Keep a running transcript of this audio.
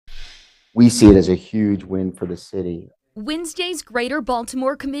we see it as a huge win for the city. Wednesday's Greater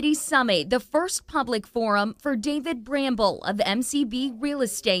Baltimore Committee Summit, the first public forum for David Bramble of MCB Real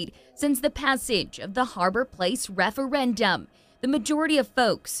Estate since the passage of the Harborplace referendum. The majority of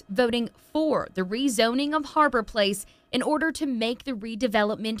folks voting for the rezoning of Harborplace in order to make the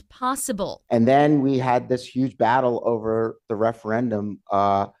redevelopment possible. And then we had this huge battle over the referendum,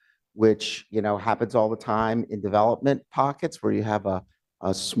 which, happens all the time in development pockets where you have a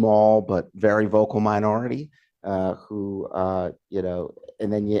small but very vocal minority who,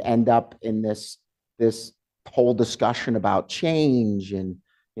 and then you end up in this whole discussion about change and,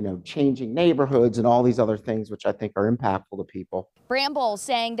 changing neighborhoods and all these other things, which I think are impactful to people. Bramble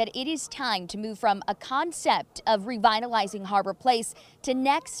saying that it is time to move from a concept of revitalizing Harborplace to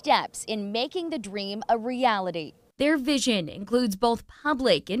next steps in making the dream a reality. Their vision includes both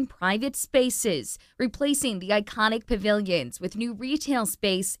public and private spaces, replacing the iconic pavilions with new retail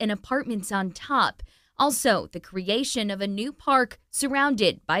space and apartments on top. Also, the creation of a new park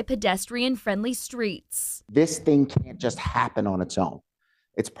surrounded by pedestrian-friendly streets. This thing can't just happen on its own.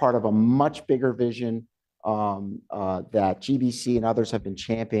 It's part of a much bigger vision that GBC and others have been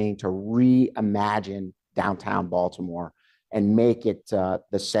championing to reimagine downtown Baltimore and make it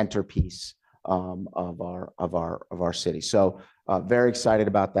the centerpiece of our city. So very excited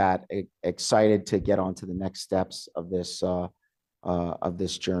about that. Excited to get on to the next steps of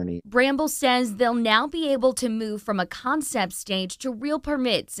this journey. Bramble says they'll now be able to move from a concept stage to real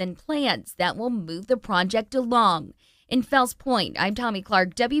permits and plans that will move the project along. In Fells Point, I'm Tommy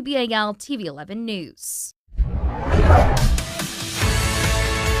Clark, WBAL-TV 11 News.